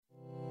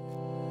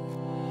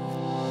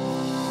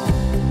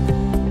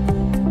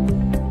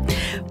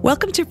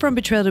Welcome to From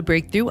Betrayal to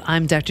Breakthrough.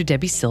 I'm Dr.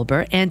 Debbie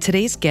Silber, and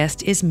today's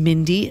guest is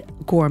Mindy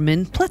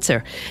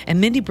Gorman-Plutzer. And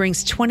Mindy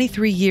brings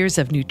 23 years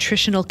of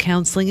nutritional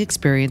counseling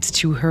experience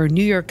to her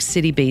New York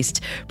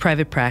City-based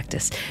private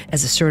practice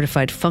as a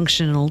certified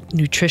functional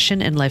nutrition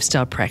and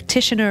lifestyle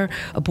practitioner,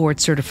 a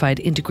board-certified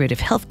integrative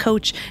health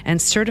coach, and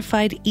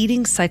certified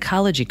eating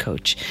psychology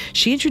coach.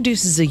 She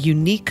introduces a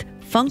unique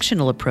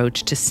functional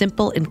approach to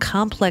simple and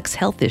complex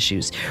health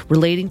issues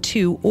relating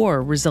to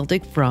or resulting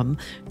from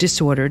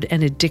disordered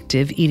and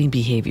addictive eating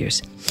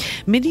behaviors.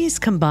 Mindy has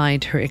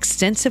combined her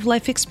extensive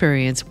life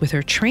experience with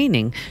her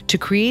training to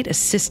create a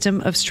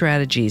system of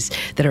strategies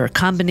that are a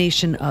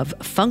combination of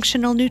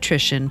functional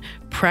nutrition,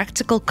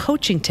 practical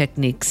coaching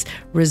techniques,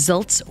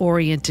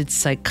 results-oriented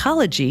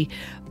psychology,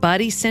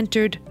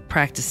 body-centered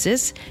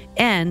practices,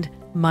 and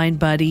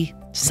mind-body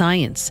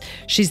science.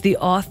 She's the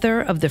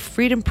author of The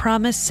Freedom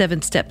Promise,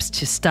 7 Steps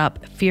to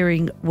Stop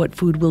Fearing What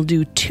Food Will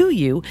Do to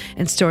You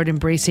and Start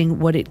Embracing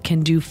What It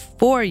Can Do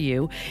for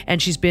You.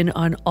 And she's been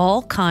on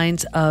all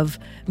kinds of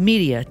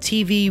media,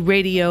 TV,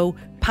 radio,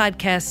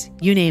 podcasts,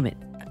 you name it.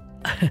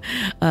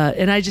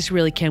 And I just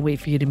really can't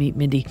wait for you to meet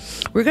Mindy.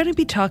 We're going to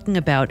be talking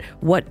about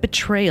what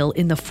betrayal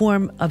in the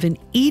form of an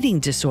eating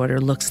disorder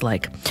looks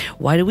like.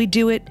 Why do we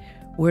do it?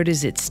 Where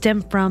does it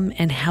stem from?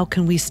 And how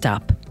can we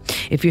stop?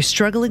 If you're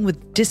struggling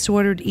with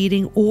disordered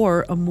eating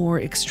or a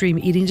more extreme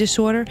eating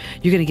disorder,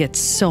 you're going to get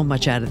so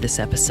much out of this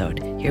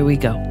episode. Here we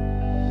go.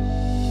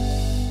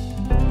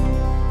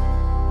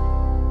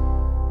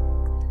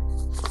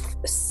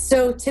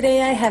 So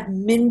today I have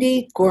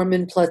Mindy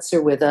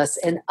Gorman-Plutzer with us,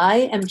 and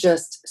I am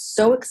just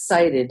so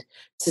excited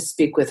to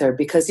speak with her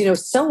because, you know,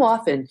 so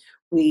often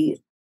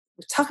we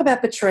talk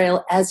about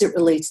betrayal as it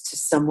relates to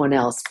someone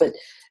else, but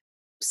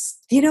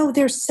you know,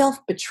 there's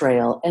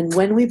self-betrayal. And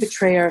when we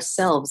betray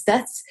ourselves,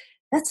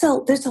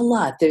 there's a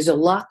lot. There's a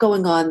lot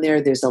going on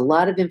there. There's a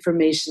lot of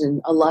information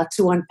and a lot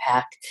to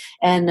unpack.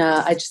 And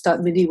I just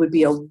thought Mindy would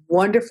be a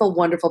wonderful,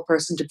 wonderful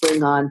person to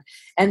bring on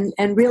and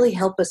really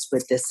help us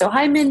with this. So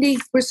hi, Mindy.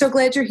 We're so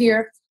glad you're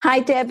here. Hi,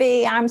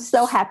 Debbie. I'm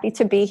so happy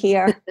to be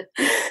here.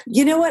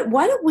 You know what?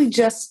 Why don't we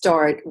just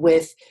start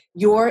with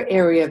your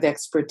area of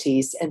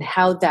expertise and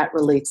how that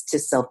relates to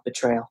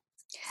self-betrayal?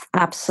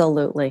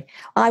 Absolutely.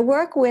 I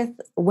work with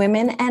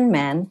women and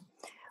men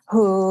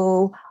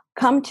who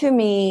come to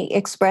me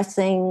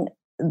expressing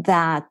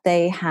that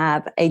they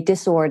have a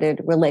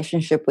disordered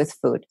relationship with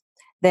food.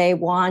 They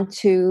want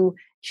to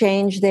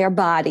change their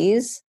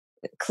bodies,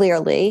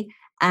 clearly,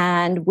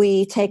 and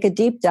we take a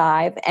deep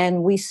dive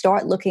and we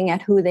start looking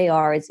at who they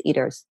are as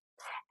eaters.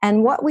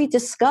 And what we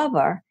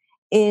discover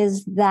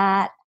is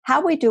that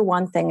how we do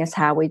one thing is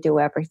how we do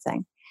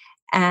everything.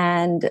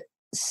 And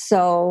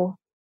so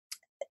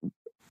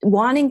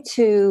wanting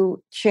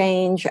to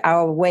change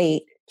our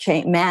weight,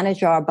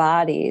 manage our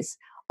bodies,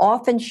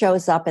 often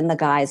shows up in the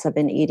guise of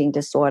an eating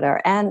disorder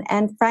and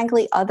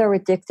frankly, other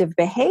addictive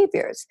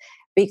behaviors,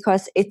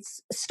 because it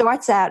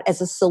starts out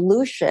as a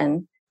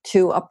solution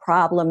to a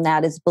problem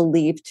that is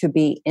believed to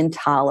be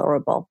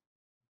intolerable.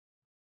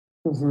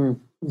 Mm-hmm.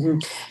 Mm-hmm.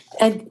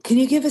 And can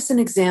you give us an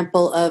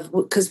example of,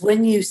 because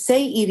when you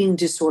say eating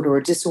disorder or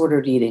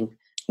disordered eating,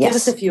 give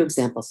us a few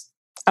examples.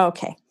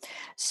 Okay.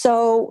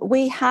 So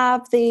we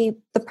have the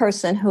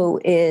person who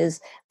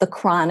is the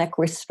chronic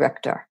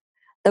restrictor,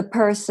 the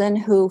person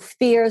who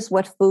fears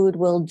what food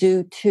will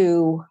do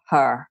to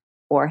her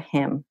or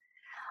him.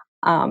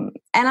 And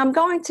I'm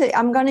going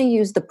to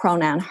use the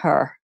pronoun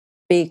her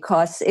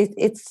because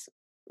it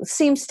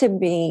seems to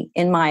be,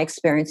 in my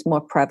experience,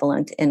 more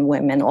prevalent in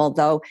women,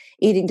 although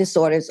eating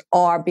disorders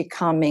are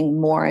becoming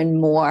more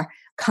and more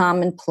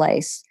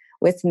commonplace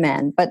with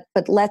men. But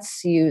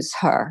let's use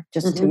her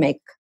just to make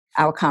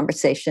our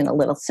conversation a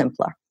little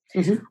simpler.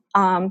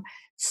 Mm-hmm.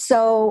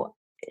 So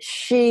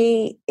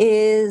she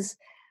is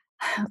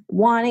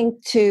wanting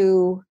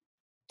to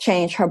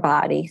change her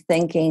body,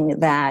 thinking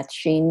that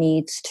she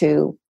needs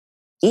to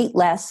eat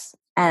less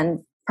and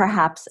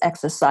perhaps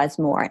exercise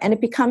more. And it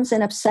becomes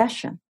an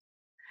obsession.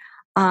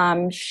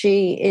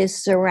 She is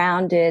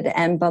surrounded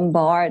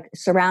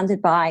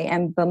by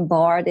and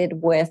bombarded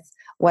with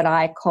what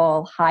I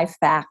call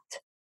high-fat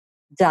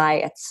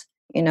diets.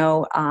 You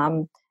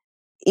know,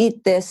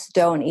 eat this,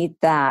 don't eat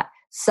that.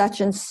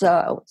 Such and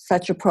so,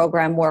 such a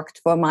program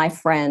worked for my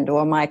friend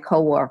or my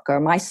coworker.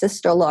 My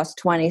sister lost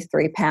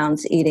 23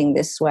 pounds eating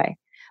this way,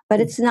 but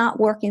it's not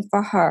working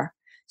for her.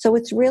 So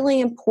it's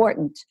really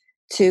important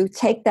to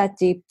take that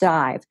deep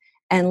dive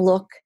and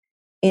look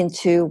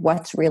into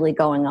what's really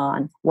going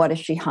on. What is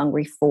she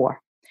hungry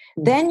for?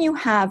 Mm-hmm. Then you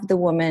have the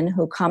woman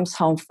who comes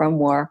home from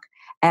work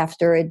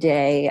after a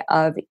day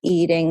of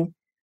eating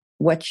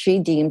what she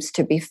deems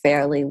to be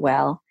fairly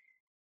well,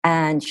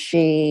 and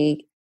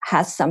she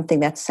has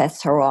something that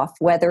sets her off,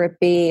 whether it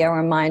be a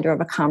reminder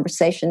of a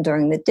conversation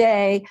during the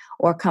day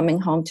or coming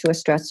home to a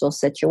stressful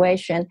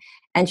situation,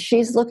 and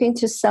she's looking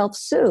to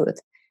self-soothe.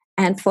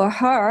 And for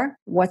her,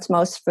 what's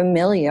most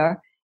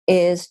familiar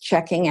is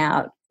checking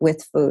out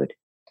with food,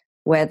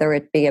 whether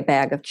it be a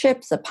bag of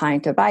chips, a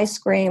pint of ice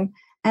cream,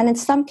 and in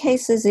some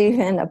cases,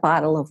 even a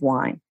bottle of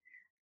wine.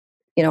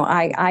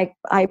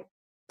 I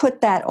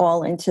put that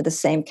all into the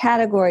same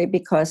category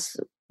because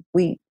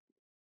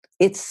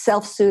it's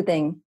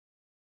self-soothing.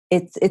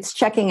 It's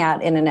checking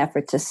out in an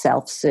effort to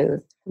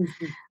self-soothe.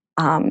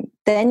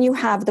 Then you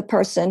have the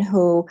person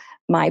who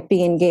might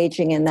be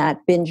engaging in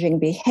that binging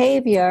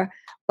behavior,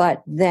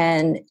 but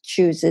then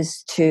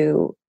chooses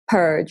to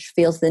purge,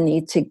 feels the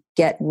need to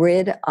get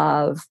rid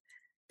of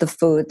the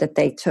food that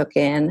they took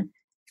in,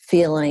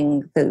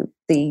 feeling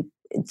the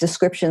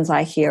descriptions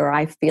I hear,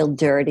 I feel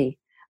dirty.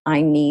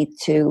 I need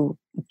to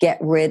get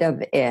rid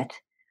of it,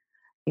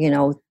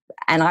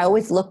 and I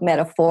always look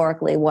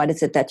metaphorically, what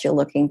is it that you're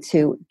looking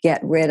to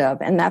get rid of?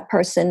 And that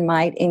person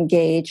might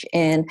engage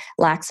in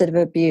laxative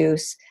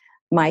abuse,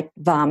 might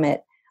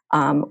vomit,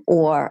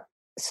 or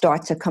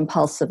start to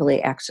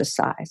compulsively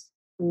exercise.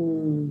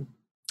 Mm.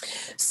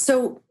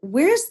 So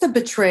where's the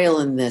betrayal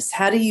in this?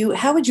 How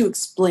would you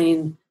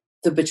explain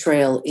the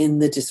betrayal in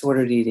the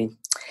disordered eating?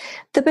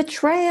 The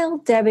betrayal,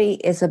 Debbie,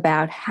 is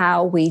about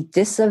how we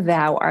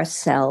disavow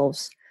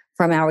ourselves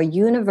from our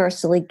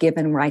universally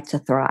given right to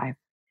thrive,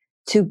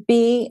 to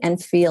be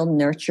and feel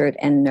nurtured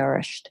and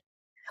nourished.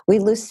 We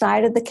lose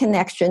sight of the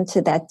connection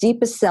to that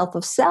deepest self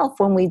of self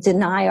when we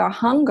deny our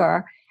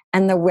hunger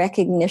and the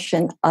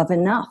recognition of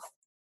enough.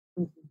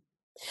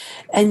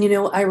 And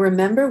I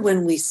remember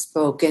when we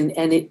spoke, and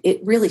it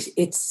really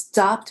it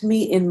stopped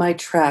me in my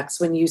tracks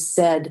when you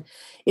said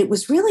it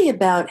was really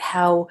about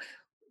how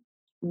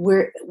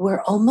we're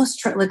almost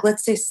trying, like,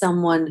 let's say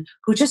someone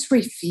who just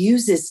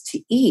refuses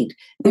to eat.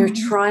 They're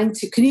trying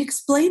to. Can you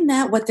explain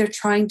that? What they're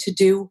trying to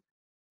do?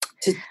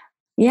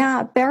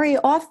 Yeah, very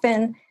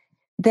often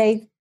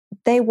they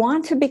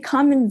want to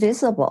become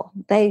invisible.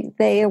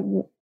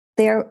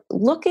 They're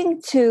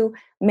looking to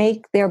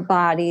make their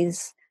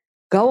bodies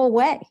go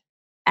away.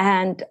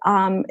 And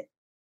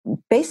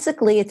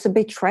basically, it's a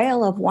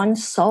betrayal of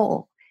one's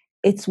soul.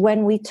 It's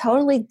when we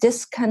totally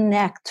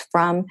disconnect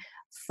from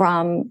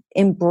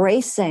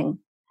embracing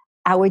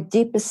our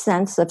deepest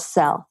sense of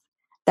self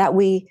that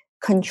we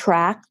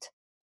contract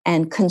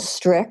and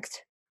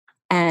constrict,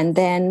 and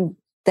then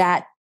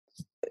that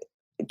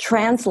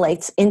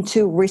translates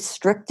into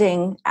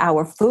restricting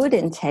our food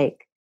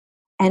intake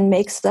and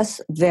makes us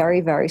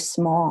very, very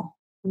small.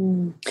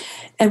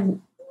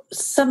 And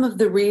some of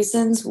the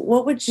reasons,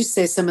 what would you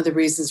say some of the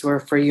reasons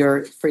were for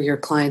your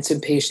clients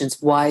and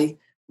patients, why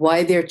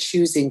they're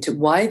choosing to,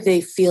 why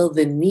they feel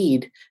the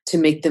need to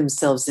make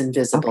themselves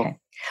invisible? Okay.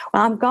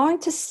 Well, I'm going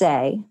to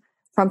say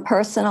from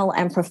personal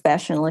and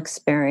professional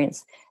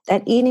experience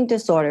that eating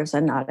disorders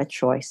are not a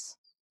choice.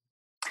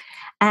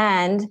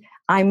 And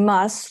I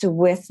must,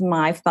 with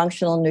my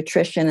functional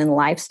nutrition and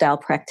lifestyle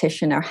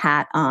practitioner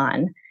hat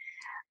on,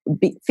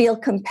 feel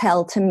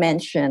compelled to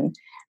mention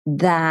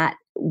that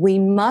we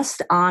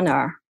must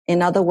honor,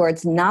 in other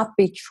words, not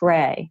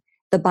betray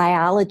the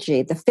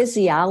biology, the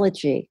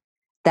physiology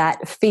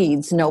that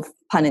feeds, no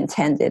pun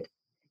intended,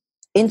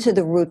 into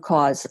the root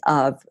cause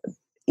of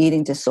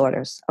eating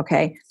disorders,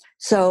 okay?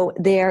 So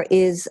there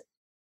is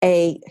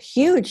a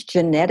huge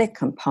genetic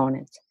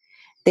component.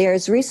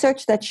 There's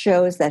research that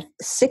shows that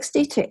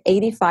 60 to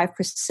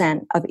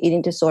 85% of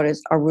eating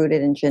disorders are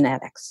rooted in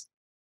genetics.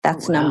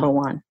 That's number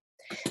one.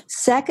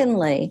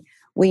 Secondly,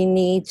 we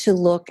need to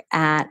look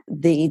at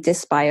the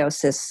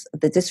dysbiosis,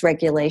 the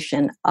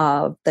dysregulation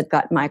of the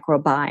gut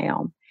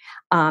microbiome.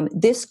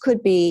 This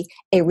could be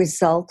a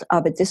result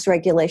of a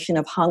dysregulation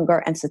of hunger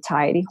and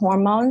satiety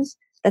hormones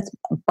that's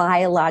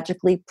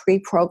biologically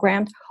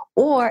pre-programmed,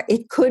 or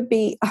it could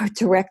be a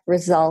direct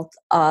result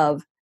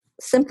of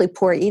simply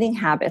poor eating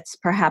habits,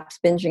 perhaps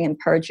binging and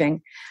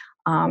purging,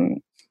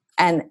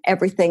 and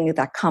everything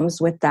that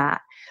comes with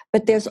that.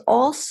 But there's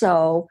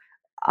also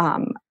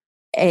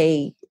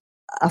a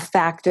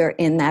factor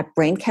in that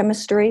brain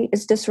chemistry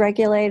is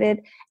dysregulated,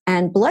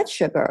 and blood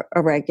sugar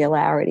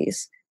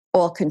irregularities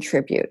all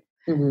contribute.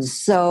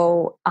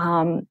 So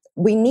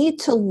we need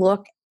to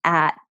look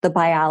at the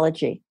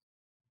biology.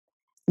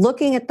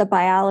 Looking at the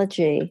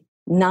biology,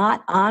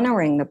 not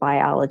honoring the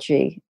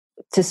biology,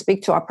 to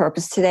speak to our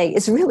purpose today,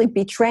 is really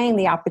betraying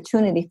the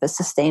opportunity for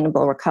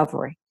sustainable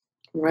recovery.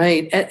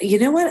 Right. You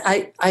know what?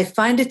 I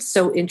find it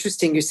so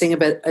interesting you're saying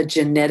about a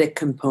genetic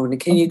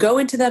component. Can you go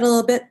into that a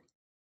little bit?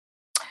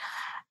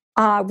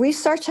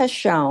 Research has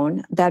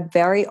shown that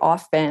very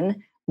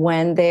often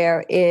when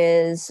there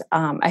is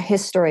a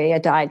history, a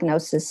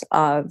diagnosis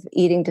of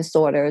eating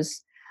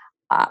disorders,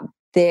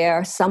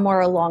 there somewhere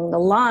along the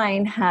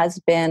line has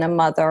been a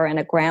mother and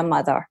a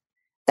grandmother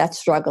that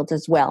struggled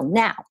as well.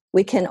 Now,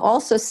 we can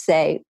also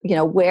say,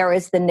 where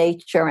is the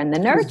nature and the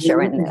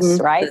nurture in this,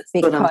 right?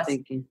 That's what I'm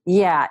thinking.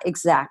 Yeah,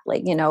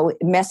 exactly.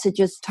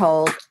 Messages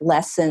told,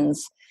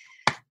 lessons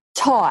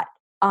taught.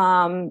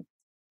 And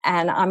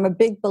I'm a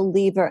big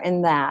believer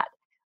in that.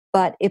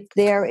 But if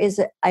there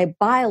is a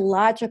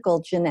biological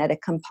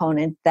genetic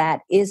component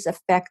that is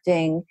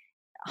affecting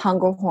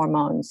hunger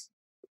hormones,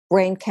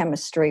 brain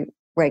chemistry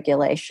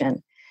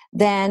regulation,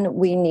 then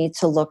we need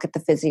to look at the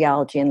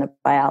physiology and the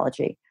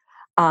biology.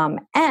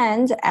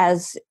 And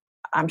as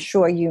I'm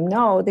sure you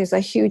know, there's a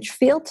huge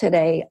field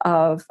today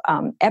of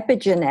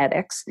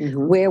epigenetics,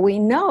 where we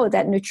know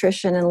that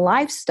nutrition and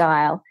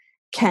lifestyle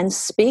can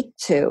speak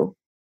to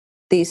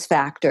these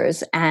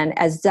factors. And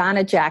as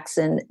Donna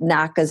Jackson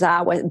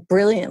Nakazawa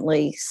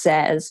brilliantly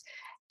says,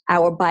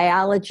 our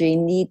biology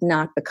need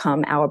not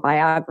become our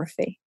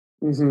biography.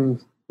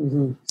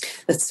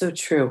 That's so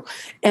true.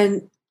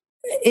 And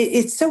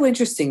it's so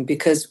interesting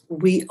because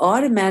we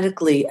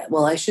automatically,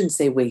 well, I shouldn't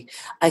say we,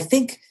 I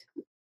think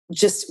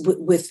just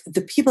with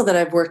the people that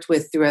I've worked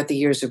with throughout the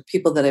years, or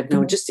people that I've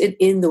known just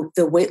in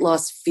the weight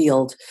loss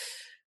field,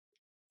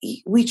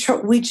 we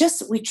try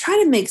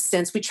to make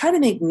sense. We try to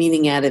make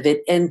meaning out of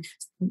it. And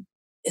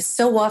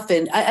so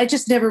often I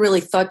just never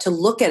really thought to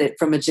look at it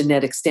from a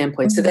genetic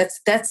standpoint. So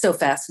that's so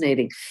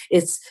fascinating.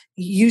 It's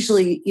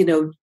usually,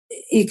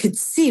 you could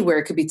see where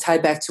it could be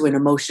tied back to an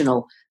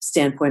emotional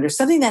standpoint or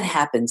something that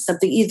happened,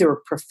 something either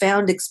a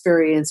profound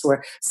experience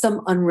or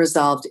some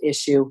unresolved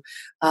issue.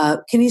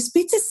 Can you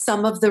speak to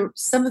some of the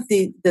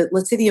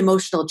let's say the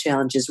emotional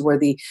challenges, where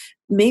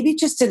maybe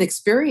just an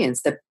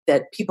experience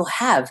that people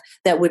have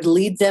that would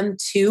lead them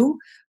to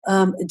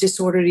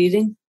disordered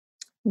eating?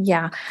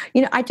 Yeah.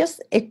 I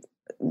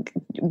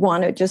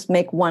want to just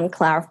make one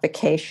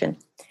clarification.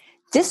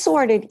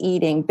 Disordered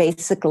eating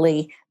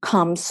basically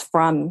comes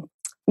from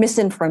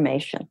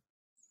misinformation.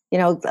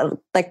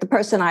 Like the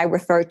person I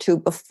referred to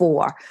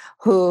before,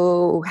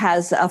 who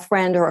has a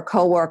friend or a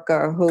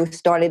coworker who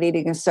started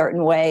eating a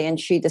certain way, and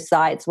she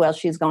decides, well,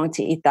 she's going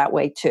to eat that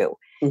way too.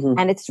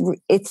 And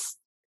it's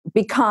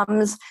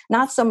becomes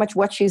not so much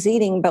what she's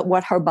eating, but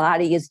what her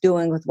body is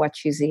doing with what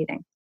she's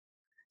eating.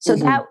 So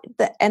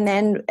and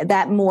then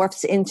that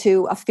morphs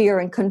into a fear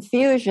and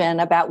confusion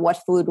about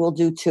what food will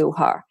do to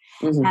her.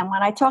 And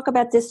when I talk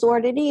about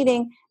disordered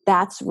eating,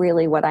 that's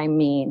really what I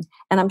mean.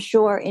 And I'm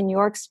sure in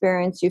your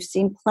experience, you've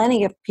seen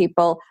plenty of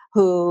people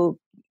who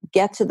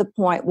get to the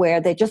point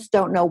where they just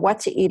don't know what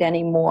to eat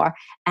anymore.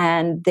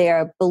 And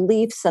their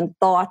beliefs and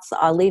thoughts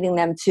are leading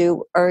them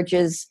to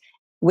urges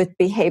with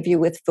behavior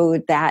with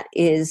food that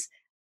is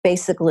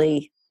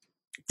basically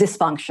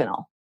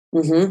dysfunctional.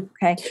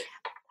 Okay.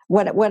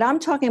 What I'm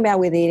talking about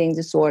with eating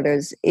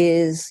disorders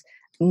is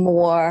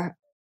more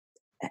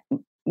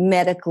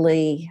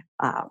medically,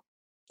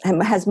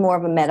 has more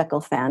of a medical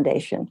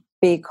foundation,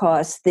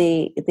 because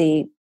the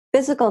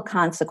physical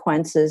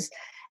consequences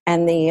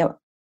and the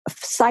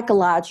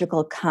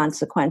psychological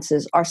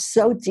consequences are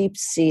so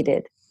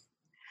deep-seated.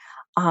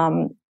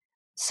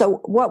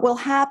 So what will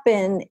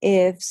happen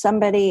if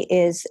somebody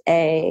is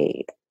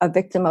a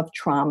victim of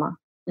trauma?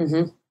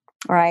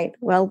 Right.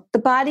 Well, the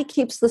body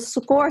keeps the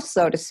score,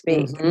 so to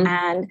speak.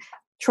 And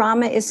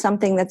trauma is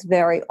something that's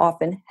very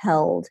often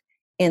held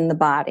in the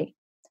body.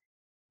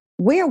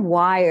 We're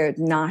wired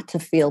not to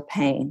feel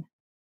pain,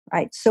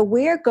 right? So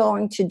we're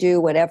going to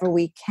do whatever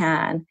we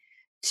can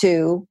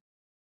to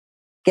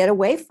get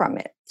away from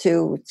it,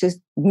 to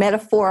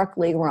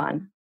metaphorically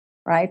run,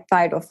 right?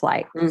 Fight or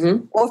flight,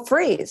 or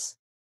freeze.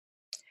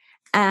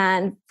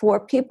 And for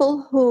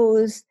people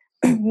whose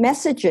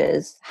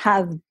messages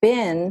have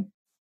been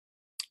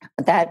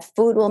that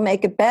food will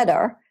make it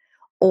better,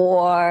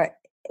 or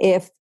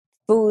if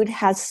food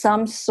has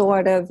some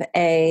sort of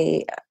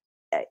a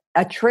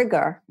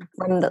trigger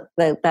from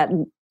that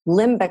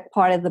limbic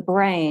part of the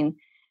brain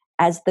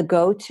as the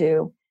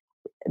go-to,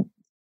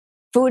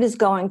 food is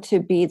going to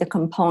be the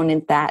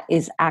component that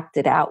is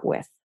acted out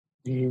with.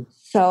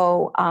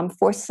 So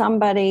for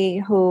somebody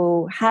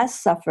who has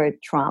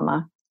suffered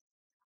trauma,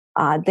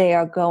 they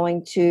are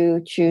going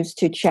to choose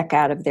to check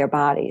out of their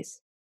bodies.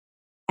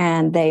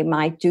 And they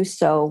might do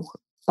so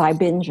by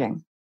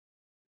binging.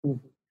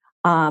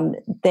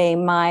 They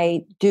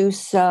might do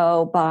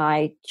so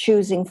by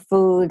choosing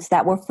foods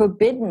that were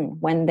forbidden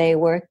when they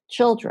were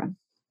children,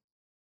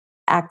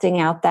 acting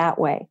out that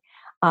way.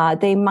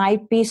 They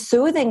might be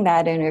soothing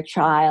that inner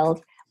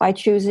child by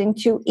choosing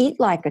to eat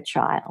like a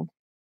child,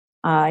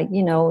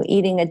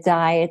 eating a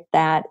diet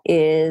that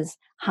is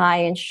high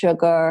in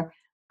sugar,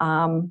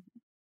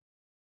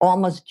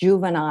 almost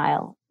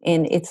juvenile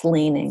in its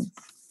leanings.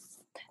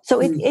 So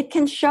it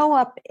can show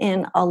up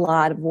in a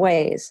lot of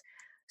ways.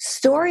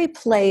 Story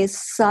plays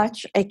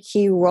such a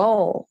key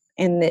role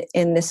in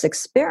this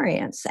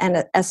experience,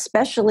 and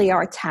especially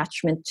our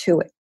attachment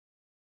to it.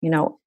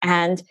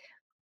 And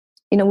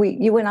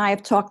you and I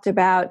have talked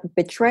about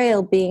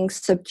betrayal being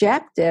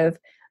subjective.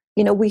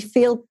 We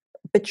feel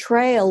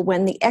betrayal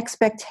when the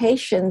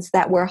expectations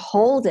that we're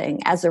holding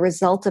as a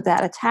result of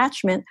that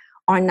attachment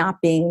are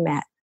not being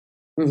met.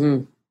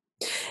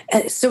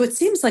 So it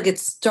seems like it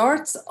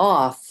starts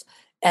off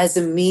as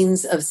a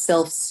means of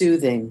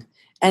self-soothing,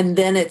 and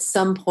then at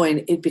some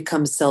point it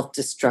becomes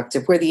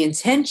self-destructive, where the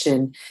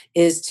intention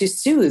is to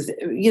soothe.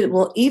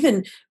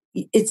 Even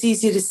it's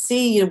easy to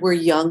see, we're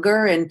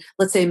younger, and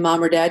let's say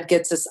mom or dad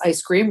gets us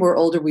ice cream. We're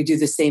older, we do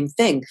the same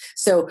thing.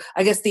 So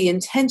I guess the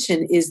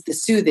intention is the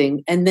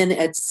soothing, and then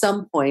at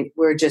some point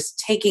we're just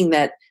taking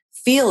that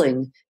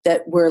feeling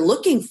that we're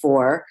looking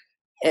for,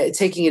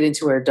 taking it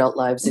into our adult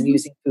lives and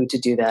using food to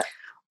do that.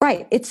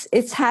 Right. It's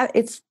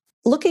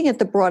looking at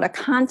the broader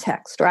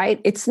context,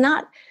 right? It's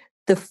not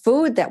the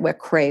food that we're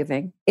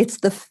craving, it's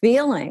the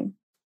feeling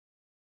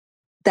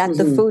that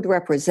the food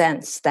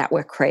represents that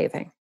we're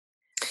craving.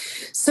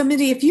 So,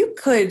 Mindy, if you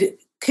could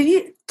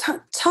you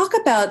talk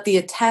about the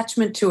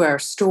attachment to our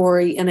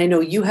story? And I know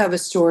you have a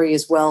story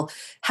as well.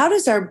 How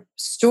does our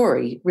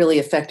story really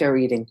affect our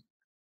eating?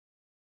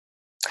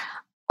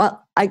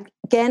 Well,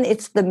 again,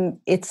 it's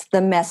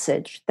the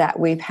message that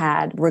we've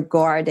had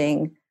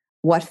regarding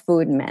what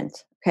food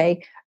meant.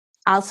 Okay,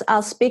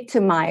 I'll speak to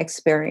my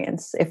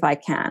experience if I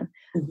can.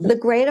 Mhm. The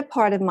greater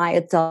part of my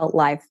adult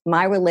life,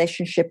 my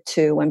relationship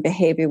to and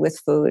behavior with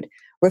food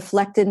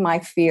reflected my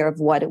fear of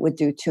what it would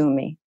do to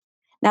me.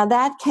 Now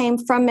that came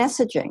from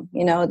messaging,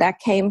 that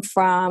came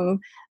from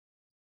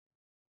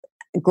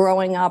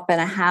growing up in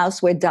a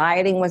house where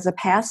dieting was a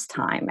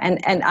pastime.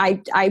 And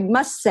I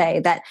must say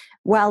that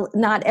while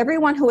not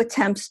everyone who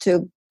attempts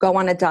to go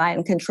on a diet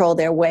and control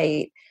their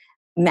weight,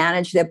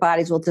 manage their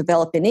bodies, will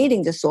develop an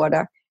eating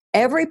disorder,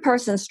 every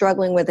person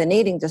struggling with an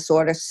eating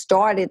disorder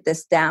started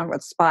this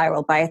downward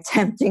spiral by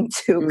attempting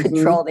to Mhm.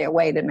 control their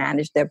weight and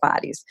manage their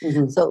bodies.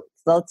 Mhm. So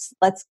let's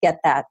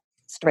get that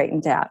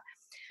straightened out.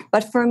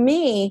 But for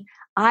me,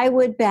 I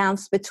would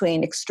bounce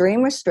between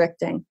extreme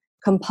restricting,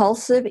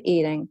 compulsive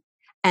eating,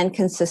 and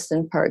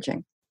consistent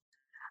purging.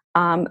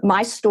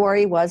 My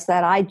story was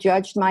that I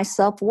judged my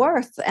self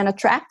worth and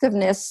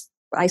attractiveness,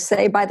 I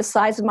say, by the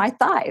size of my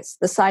thighs,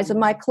 the size of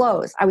my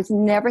clothes. I was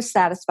never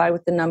satisfied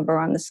with the number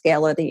on the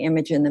scale or the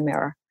image in the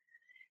mirror.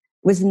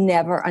 It was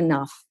never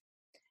enough.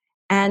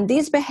 And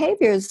these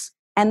behaviors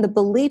and the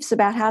beliefs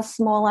about how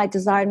small I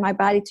desired my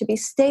body to be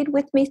stayed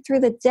with me through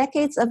the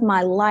decades of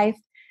my life,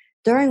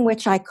 during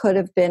which I could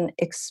have been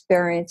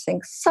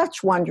experiencing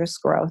such wondrous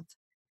growth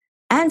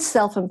and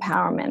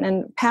self-empowerment.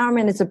 And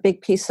empowerment is a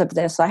big piece of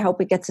this. I hope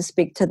we get to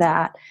speak to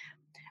that.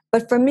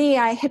 But for me,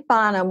 I hit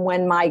bottom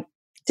when my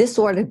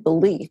disordered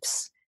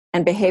beliefs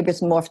and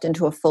behaviors morphed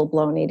into a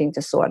full-blown eating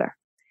disorder.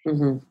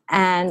 Mhm.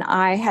 And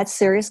I had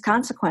serious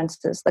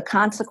consequences. The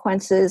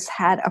consequences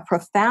had a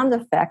profound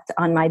effect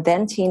on my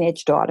then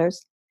teenage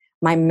daughters,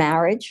 my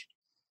marriage,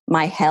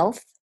 my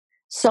health,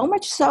 so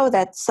much so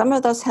that some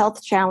of those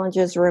health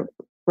challenges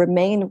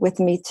remain with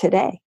me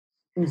today.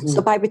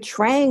 So Mhm. by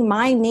betraying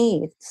my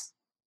needs,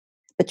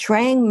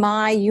 betraying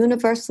my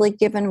universally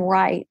given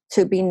right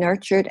to be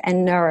nurtured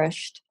and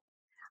nourished,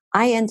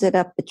 I ended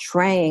up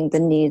betraying the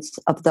needs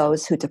of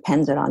those who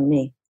depended on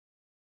me.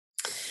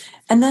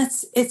 And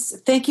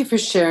thank you for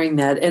sharing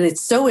that. And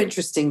it's so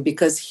interesting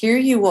because here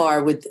you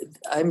are with,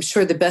 I'm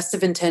sure, the best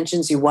of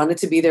intentions. You wanted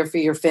to be there for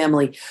your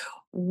family.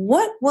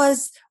 I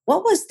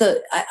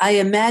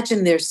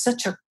imagine there's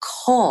such a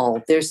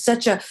call. There's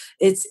such a,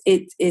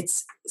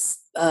 it's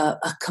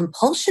a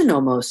compulsion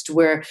almost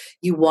where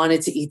you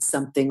wanted to eat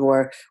something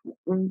or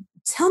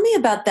tell me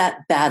about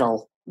that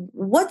battle.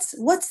 What's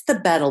the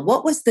battle?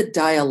 What was the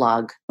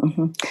dialogue?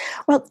 Mhm.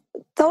 Well,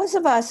 those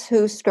of us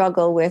who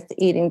struggle with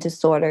eating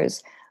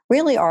disorders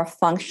really are a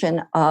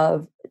function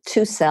of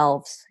two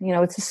selves.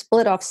 It's a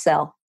split off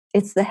self.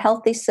 It's the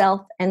healthy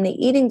self and the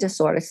eating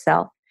disorder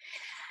self.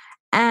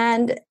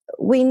 And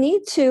we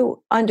need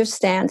to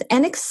understand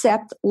and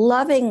accept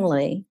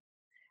lovingly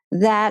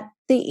that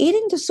the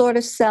eating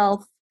disorder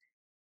self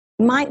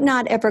might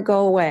not ever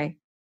go away.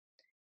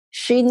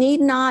 She need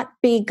not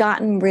be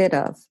gotten rid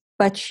of,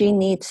 but she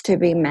needs to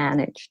be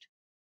managed.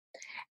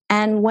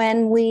 And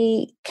when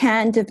we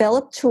can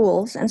develop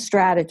tools and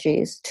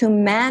strategies to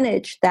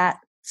manage that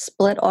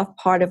split off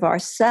part of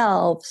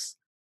ourselves,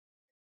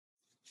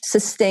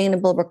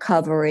 sustainable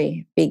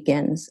recovery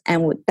begins.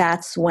 And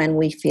that's when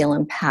we feel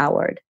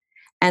empowered.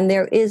 And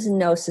there is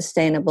no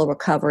sustainable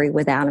recovery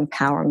without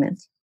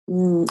empowerment.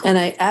 And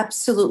I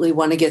absolutely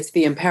want to get to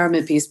the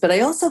empowerment piece, but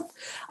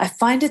I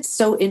find it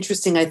so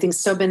interesting. I think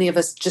so many of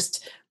us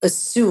just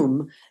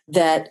assume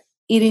that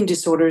eating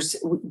disorders,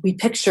 we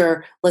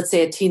picture, let's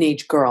say, a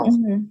teenage girl,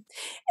 Mhm.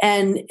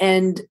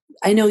 and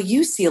I know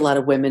you see a lot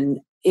of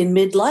women in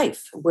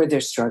midlife where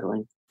they're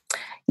struggling.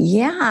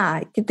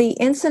 Yeah, the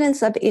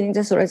incidence of eating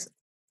disorders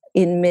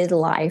in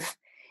midlife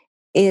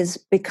is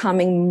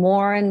becoming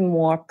more and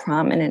more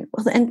prominent.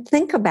 Well, and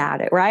think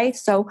about it, right?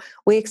 So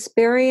we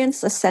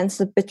experience a sense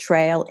of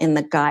betrayal in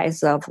the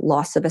guise of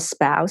loss of a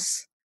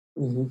spouse.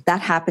 Hmm.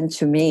 That happened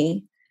to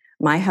me.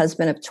 My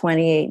husband of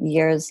 28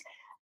 years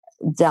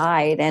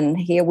died, and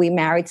here we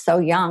married so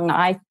young.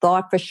 I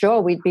thought for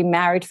sure we'd be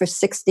married for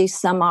 60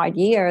 some odd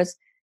years.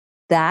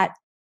 That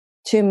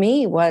to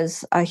me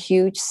was a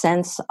huge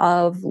sense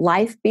of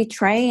life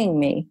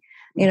betraying me.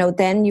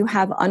 Then you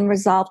have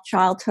unresolved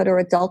childhood or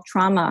adult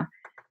trauma.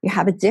 You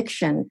have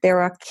addiction.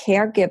 There are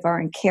caregiver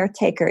and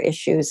caretaker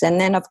issues. And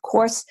then, of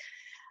course,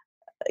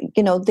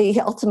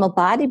 the ultimate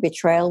body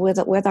betrayal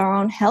with our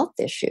own health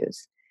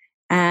issues.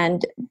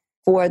 And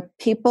for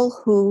people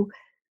who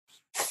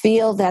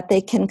feel that they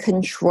can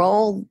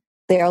control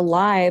their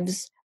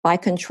lives by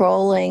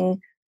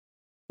controlling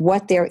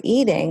what they're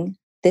eating,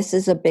 this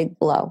is a big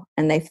blow,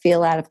 and they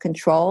feel out of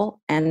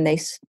control, and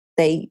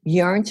they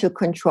yearn to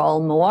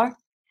control more,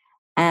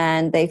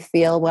 and they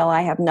feel, well,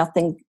 I have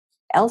nothing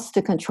else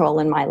to control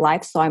in my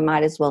life, so I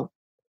might as well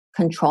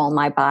control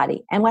my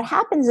body. And what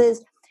happens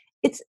is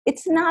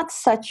it's not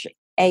such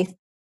a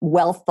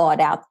well thought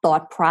out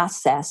thought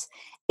process.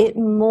 It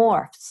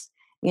morphs,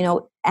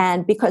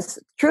 and because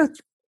truth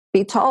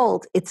be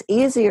told, it's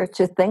easier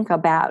to think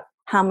about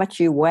how much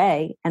you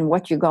weigh and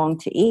what you're going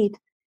to eat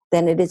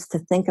than it is to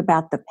think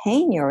about the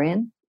pain you're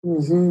in.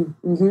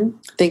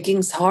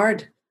 Thinking's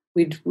hard.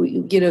 We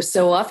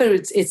so often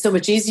it's so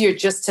much easier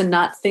just to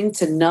not think,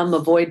 to numb,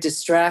 avoid,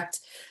 distract,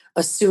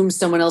 assume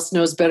someone else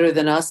knows better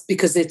than us,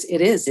 because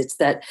it's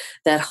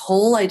that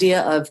whole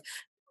idea of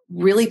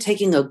really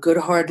taking a good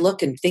hard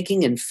look and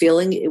thinking and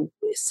feeling.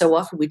 So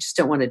often we just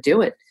don't want to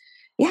do it.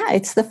 Yeah,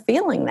 it's the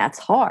feeling that's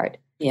hard.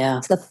 Yeah.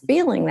 It's the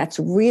feeling that's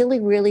really,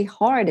 really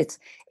hard.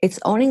 It's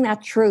owning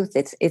that truth.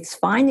 It's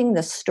finding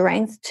the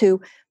strength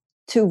to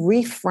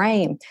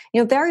reframe.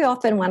 Very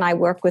often when I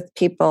work with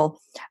people,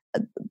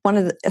 one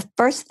of the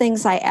first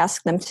things I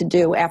ask them to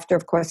do after,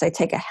 of course, I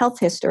take a health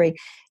history,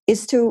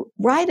 is to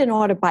write an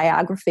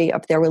autobiography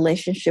of their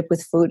relationship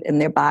with food and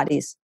their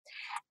bodies.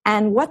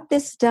 And what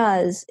this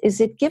does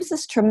is it gives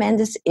us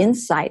tremendous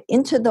insight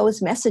into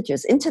those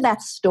messages, into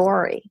that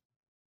story.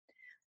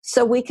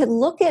 So we can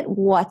look at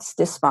what's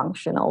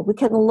dysfunctional. We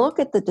can look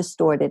at the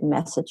distorted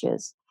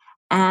messages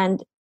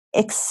and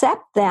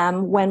accept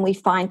them when we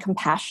find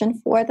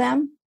compassion for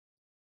them.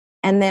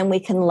 And then we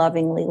can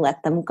lovingly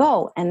let them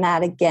go. And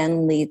that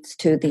again leads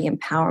to the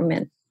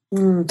empowerment.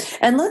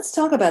 And let's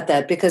talk about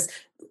that, because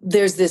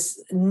there's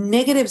this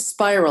negative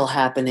spiral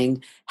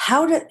happening.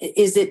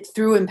 Is it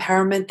through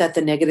empowerment that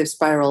the negative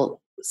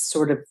spiral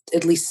sort of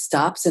at least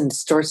stops and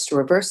starts to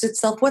reverse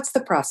itself? What's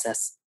the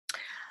process?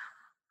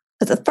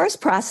 The first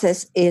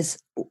process is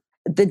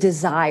the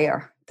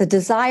desire. The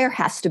desire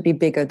has to be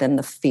bigger than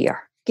the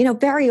fear.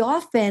 Very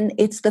often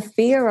it's the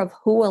fear of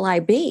who will I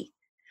be?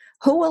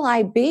 Who will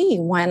I be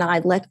when I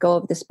let go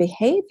of this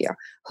behavior?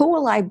 Who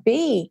will I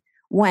be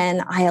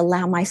when I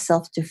allow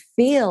myself to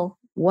feel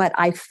what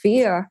I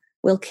fear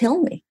will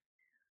kill me?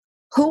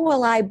 Who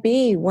will I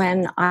be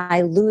when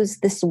I lose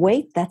this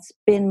weight that's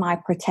been my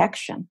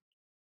protection?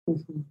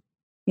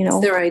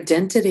 It's their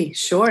identity.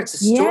 Sure, it's a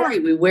story.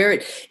 Yeah. We wear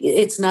it.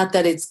 It's not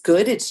that it's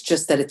good. It's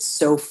just that it's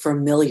so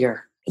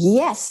familiar.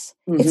 Yes.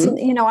 It's,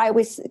 I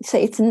always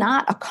say it's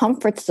not a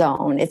comfort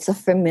zone. It's a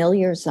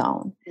familiar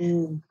zone.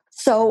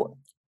 So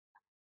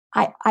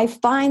I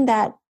find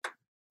that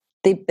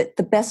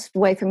the best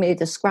way for me to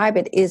describe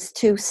it is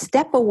to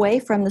step away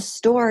from the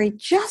story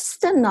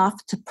just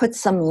enough to put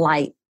some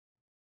light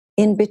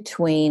in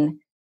between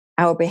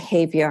our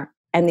behavior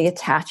and the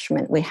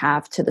attachment we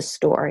have to the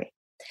story.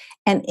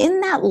 And in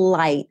that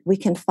light, we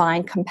can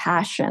find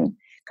compassion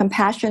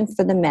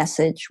for the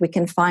message. We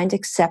can find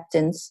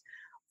acceptance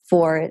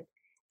for it.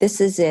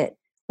 This is it.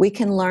 We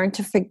can learn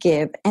to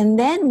forgive. And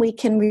then we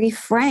can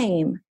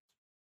reframe.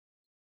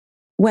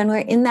 When we're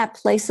in that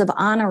place of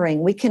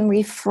honoring, we can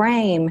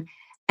reframe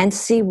and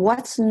see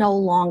what's no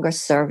longer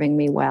serving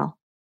me well.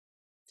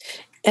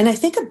 And I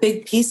think a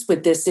big piece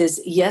with this is,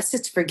 yes,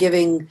 it's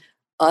forgiving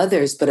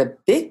others, but a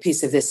big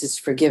piece of this is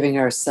forgiving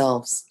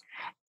ourselves.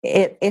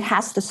 It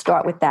has to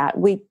start with that.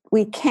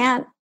 We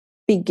can't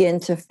begin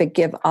to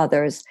forgive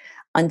others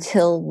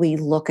until we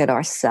look at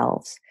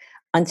ourselves,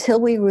 until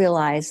we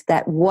realize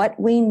that what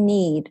we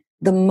need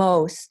the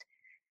most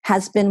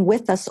has been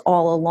with us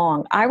all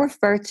along. I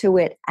refer to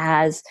it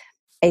as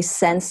a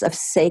sense of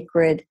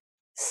sacred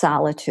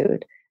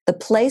solitude, the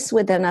place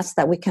within us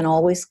that we can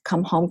always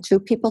come home to.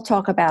 People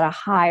talk about a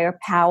higher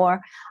power.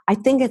 I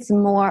think it's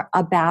more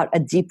about a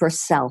deeper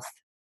self.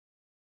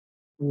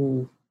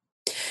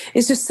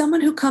 Is there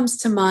someone who comes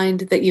to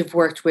mind that you've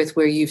worked with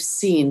where you've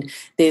seen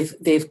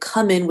they've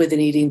come in with an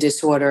eating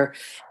disorder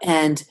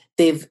and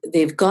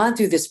they've gone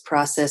through this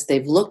process,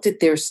 they've looked at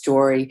their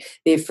story,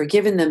 they've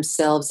forgiven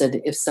themselves,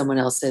 and if someone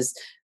else has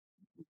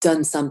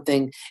done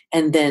something,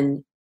 and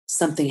then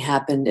something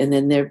happened, and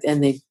then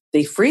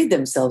they freed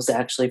themselves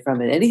actually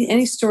from it?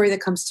 Any story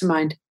that comes to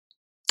mind?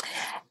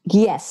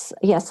 Yes.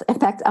 In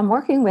fact, I'm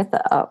working with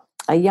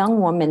a young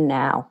woman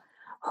now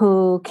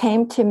who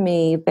came to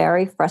me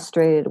very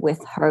frustrated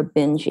with her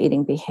binge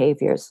eating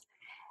behaviors.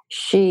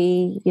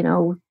 She,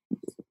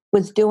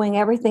 was doing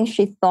everything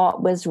she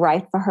thought was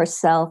right for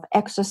herself,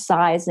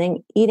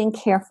 exercising, eating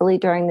carefully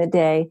during the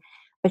day,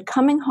 but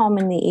coming home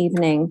in the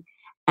evening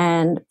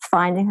and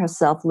finding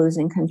herself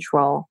losing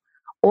control,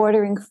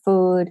 ordering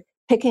food,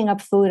 picking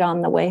up food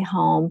on the way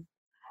home,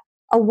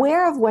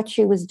 aware of what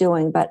she was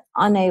doing, but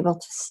unable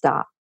to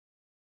stop.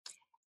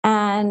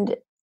 And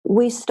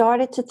we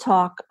started to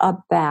talk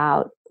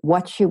about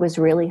what she was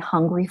really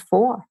hungry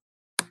for.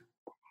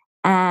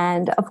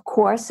 And of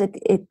course,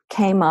 it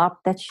came up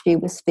that she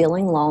was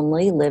feeling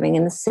lonely, living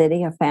in the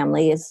city. Her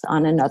family is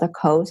on another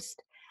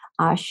coast.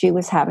 She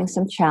was having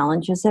some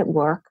challenges at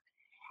work.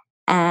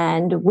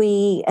 And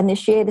we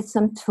initiated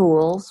some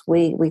tools.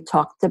 We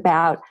talked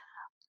about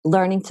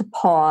learning to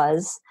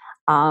pause.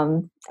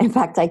 In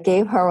fact, I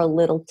gave her a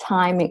little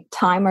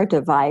timer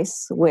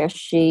device where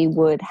she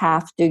would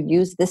have to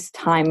use this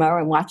timer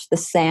and watch the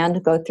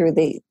sand go through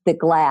the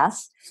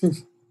glass.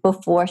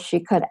 before she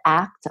could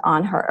act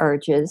on her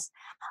urges.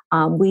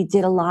 We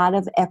did a lot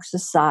of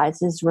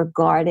exercises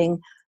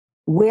regarding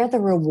where the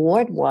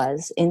reward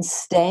was in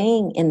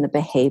staying in the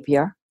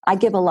behavior. I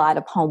give a lot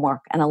of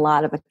homework and a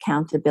lot of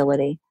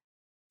accountability.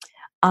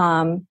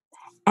 And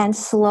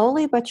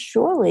slowly but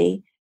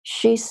surely,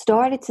 she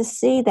started to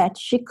see that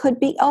she could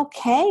be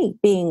okay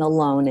being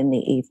alone in the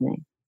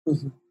evening,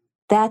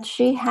 that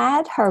she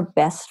had her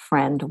best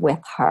friend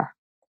with her,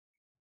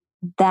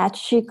 that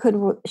she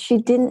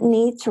didn't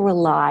need to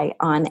rely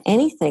on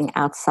anything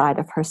outside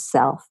of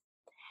herself.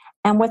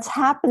 And what's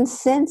happened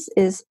since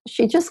is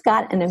she just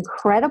got an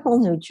incredible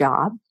new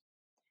job.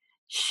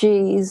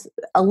 She's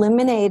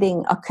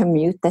eliminating a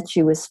commute that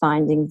she was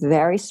finding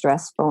very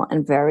stressful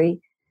and very,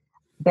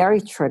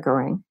 very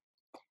triggering.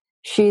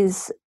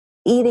 She's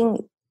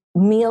eating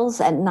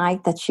meals at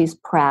night that she's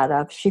proud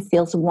of. She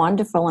feels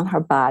wonderful in her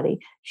body.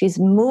 She's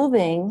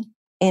moving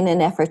in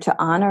an effort to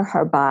honor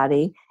her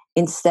body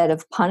instead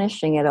of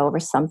punishing it over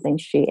something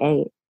she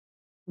ate.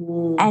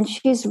 And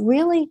she's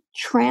really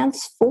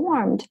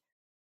transformed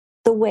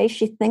the way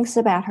she thinks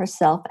about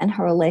herself and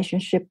her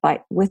relationship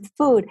with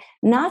food,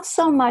 not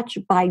so much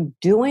by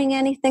doing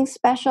anything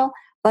special,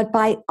 but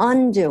by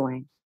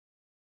undoing,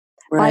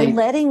 by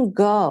letting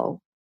go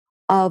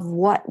of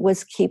what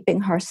was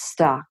keeping her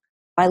stuck,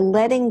 by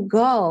letting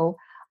go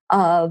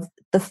of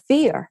the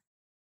fear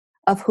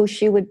of who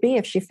she would be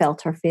if she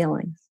felt her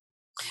feelings.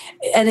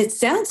 And it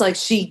sounds like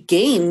she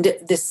gained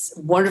this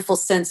wonderful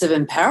sense of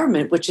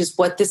empowerment, which is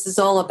what this is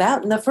all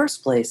about in the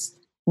first place.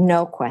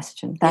 No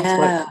question.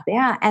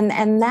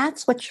 And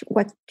that's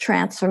what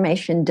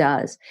transformation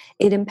does.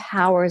 It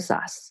empowers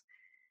us.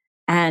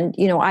 And,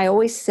 I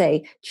always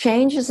say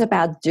change is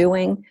about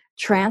doing,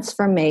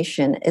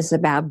 transformation is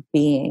about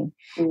being.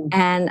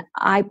 And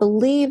I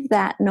believe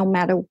that no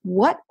matter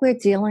what we're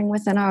dealing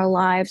with in our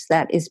lives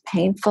that is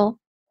painful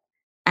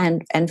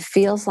and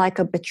feels like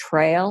a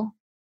betrayal,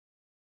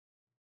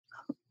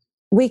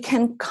 we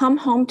can come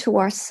home to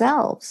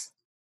ourselves.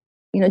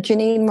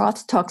 Janine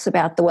Roth talks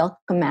about the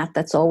welcome mat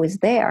that's always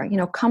there.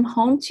 Come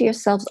home to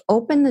yourselves,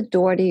 open the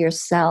door to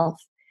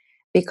yourself,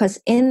 because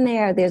in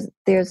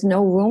there's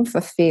no room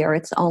for fear.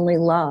 It's only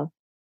love.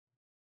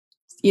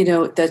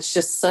 That's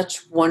just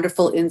such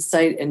wonderful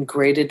insight and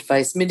great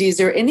advice. Mindy, is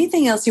there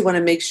anything else you want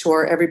to make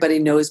sure everybody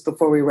knows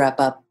before we wrap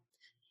up?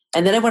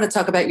 And then I want to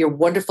talk about your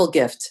wonderful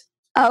gift.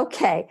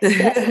 Okay.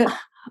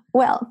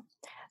 Well,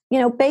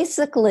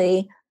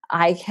 basically,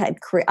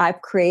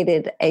 I've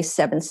created a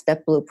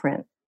 7-step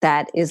blueprint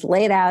that is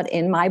laid out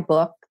in my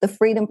book, The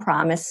Freedom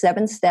Promise,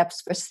 7 Steps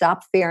for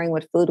Stop Fearing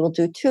What Food Will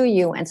Do to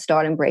You and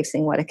Start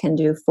Embracing What It Can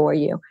Do for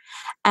You.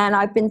 And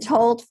I've been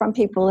told from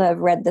people who have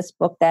read this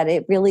book that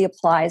it really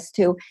applies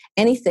to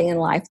anything in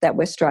life that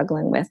we're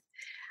struggling with.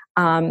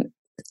 And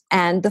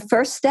the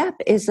first step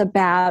is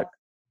about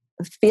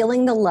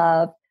feeling the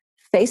love,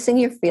 facing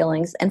your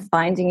feelings, and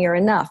finding your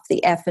enough,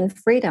 the F in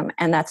freedom.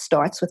 And that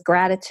starts with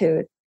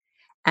gratitude.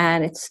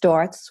 And it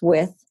starts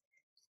with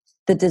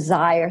the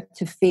desire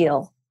to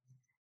feel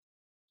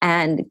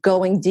and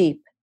going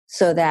deep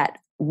so that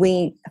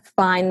we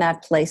find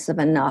that place of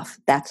enough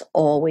that's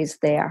always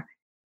there.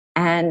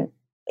 And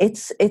it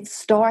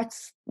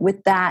starts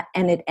with that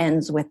and it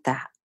ends with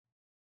that.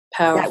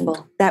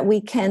 Powerful. That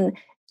we can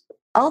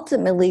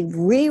ultimately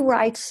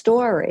rewrite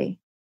story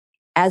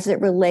as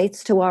it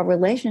relates to our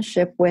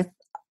relationship with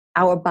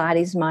our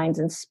bodies, minds,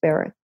 and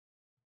spirit.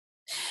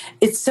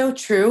 It's so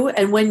true.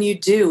 And when you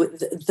do,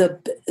 the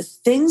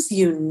things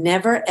you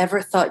never,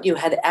 ever thought you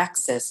had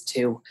access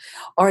to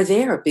are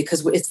there,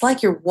 because it's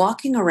like you're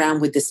walking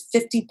around with this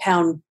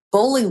 50-pound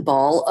bowling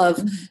ball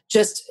of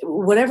just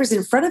whatever's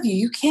in front of you.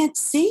 You can't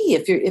see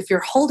if you're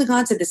holding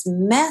on to this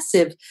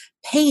massive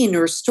pain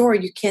or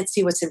story. You can't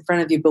see what's in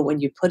front of you, but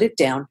when you put it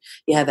down,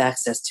 you have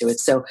access to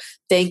it. So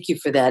thank you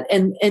for that.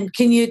 And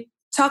can you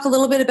talk a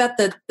little bit about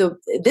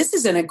this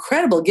is an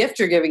incredible gift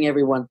you're giving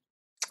everyone.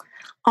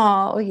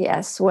 Oh,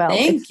 yes. Well,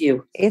 thank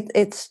you.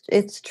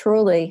 It's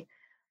truly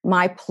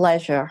my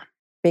pleasure,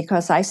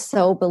 because I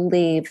so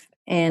believe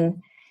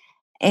in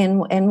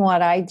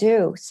what I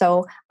do.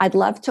 So I'd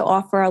love to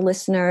offer our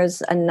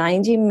listeners a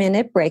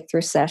 90-minute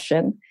breakthrough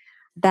session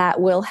that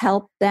will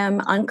help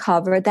them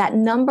uncover that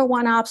number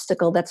one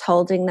obstacle that's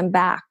holding them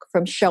back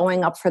from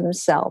showing up for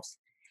themselves.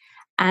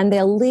 And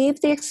they'll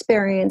leave the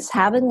experience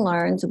having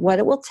learned what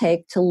it will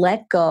take to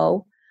let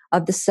go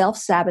of the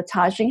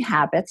self-sabotaging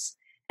habits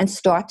and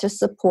start to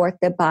support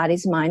their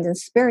bodies, minds, and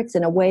spirits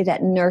in a way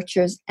that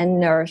nurtures and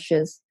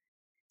nourishes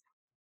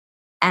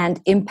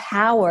and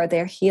empower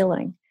their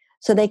healing.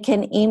 So they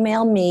can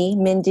email me,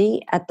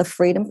 Mindy, at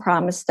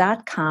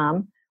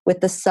thefreedompromise.com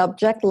with the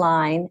subject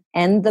line,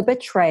 End the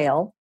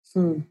Betrayal,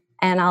 and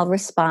I'll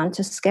respond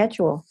to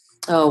schedule.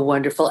 Oh,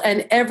 wonderful.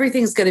 And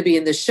everything's going to be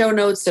in the show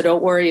notes, so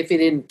don't worry if you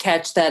didn't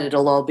catch that.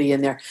 It'll all be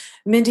in there.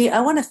 Mindy,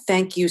 I want to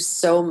thank you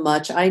so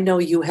much. I know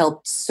you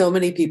helped so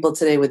many people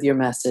today with your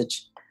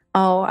message.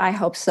 Oh, I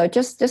hope so.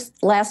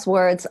 Just last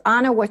words.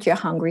 Honor what you're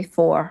hungry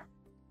for.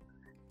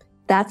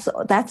 That's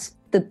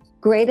the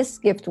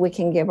greatest gift we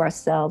can give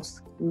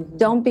ourselves.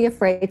 Don't be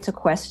afraid to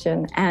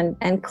question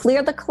and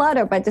clear the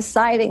clutter by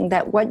deciding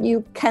that what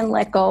you can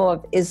let go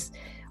of is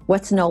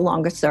what's no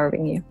longer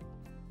serving you.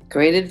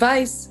 Great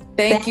advice.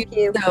 Thank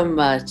you so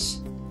much.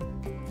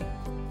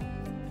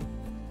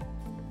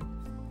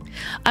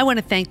 I want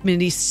to thank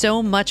Mindy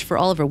so much for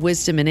all of her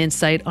wisdom and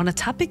insight on a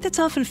topic that's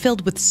often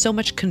filled with so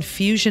much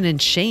confusion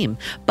and shame,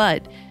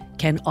 but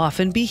can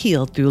often be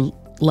healed through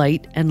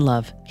light and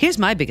love. Here's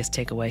my biggest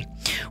takeaway.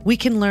 We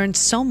can learn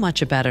so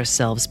much about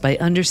ourselves by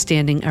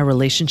understanding our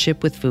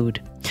relationship with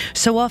food.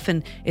 So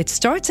often, it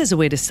starts as a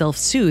way to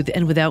self-soothe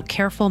and without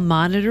careful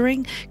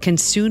monitoring can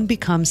soon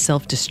become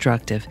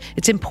self-destructive.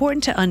 It's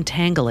important to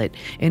untangle it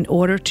in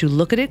order to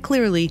look at it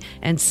clearly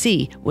and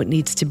see what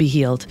needs to be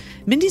healed.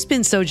 Mindy's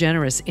been so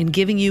generous in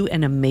giving you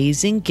an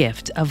amazing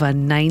gift of a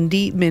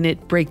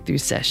 90-minute breakthrough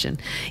session.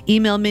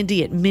 Email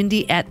Mindy at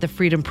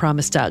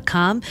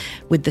mindy@thefreedompromise.com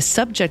with the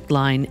subject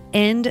line,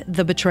 End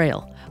the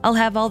Betrayal. I'll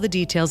have all the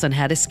details on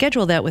how to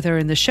schedule that with her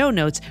in the show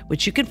notes,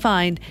 which you can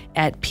find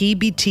at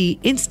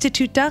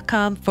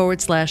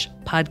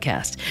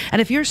pbtinstitute.com/podcast. And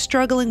if you're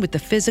struggling with the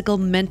physical,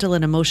 mental,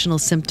 and emotional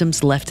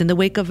symptoms left in the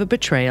wake of a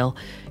betrayal,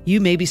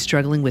 you may be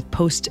struggling with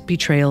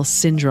post-betrayal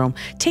syndrome.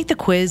 Take the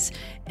quiz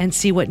and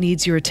see what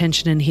needs your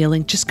attention and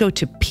healing. Just go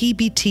to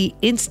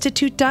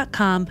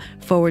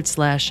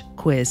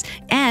pbtinstitute.com/quiz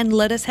and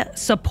let us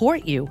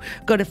support you.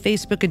 Go to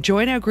Facebook and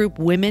join our group,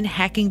 Women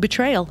Hacking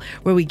Betrayal,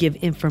 where we give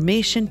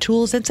information,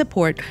 tools, and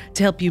support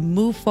to help you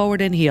move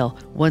forward and heal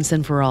once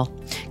and for all.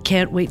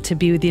 Can't wait to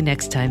be with you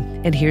next time.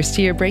 And here's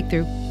to your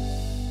breakthrough.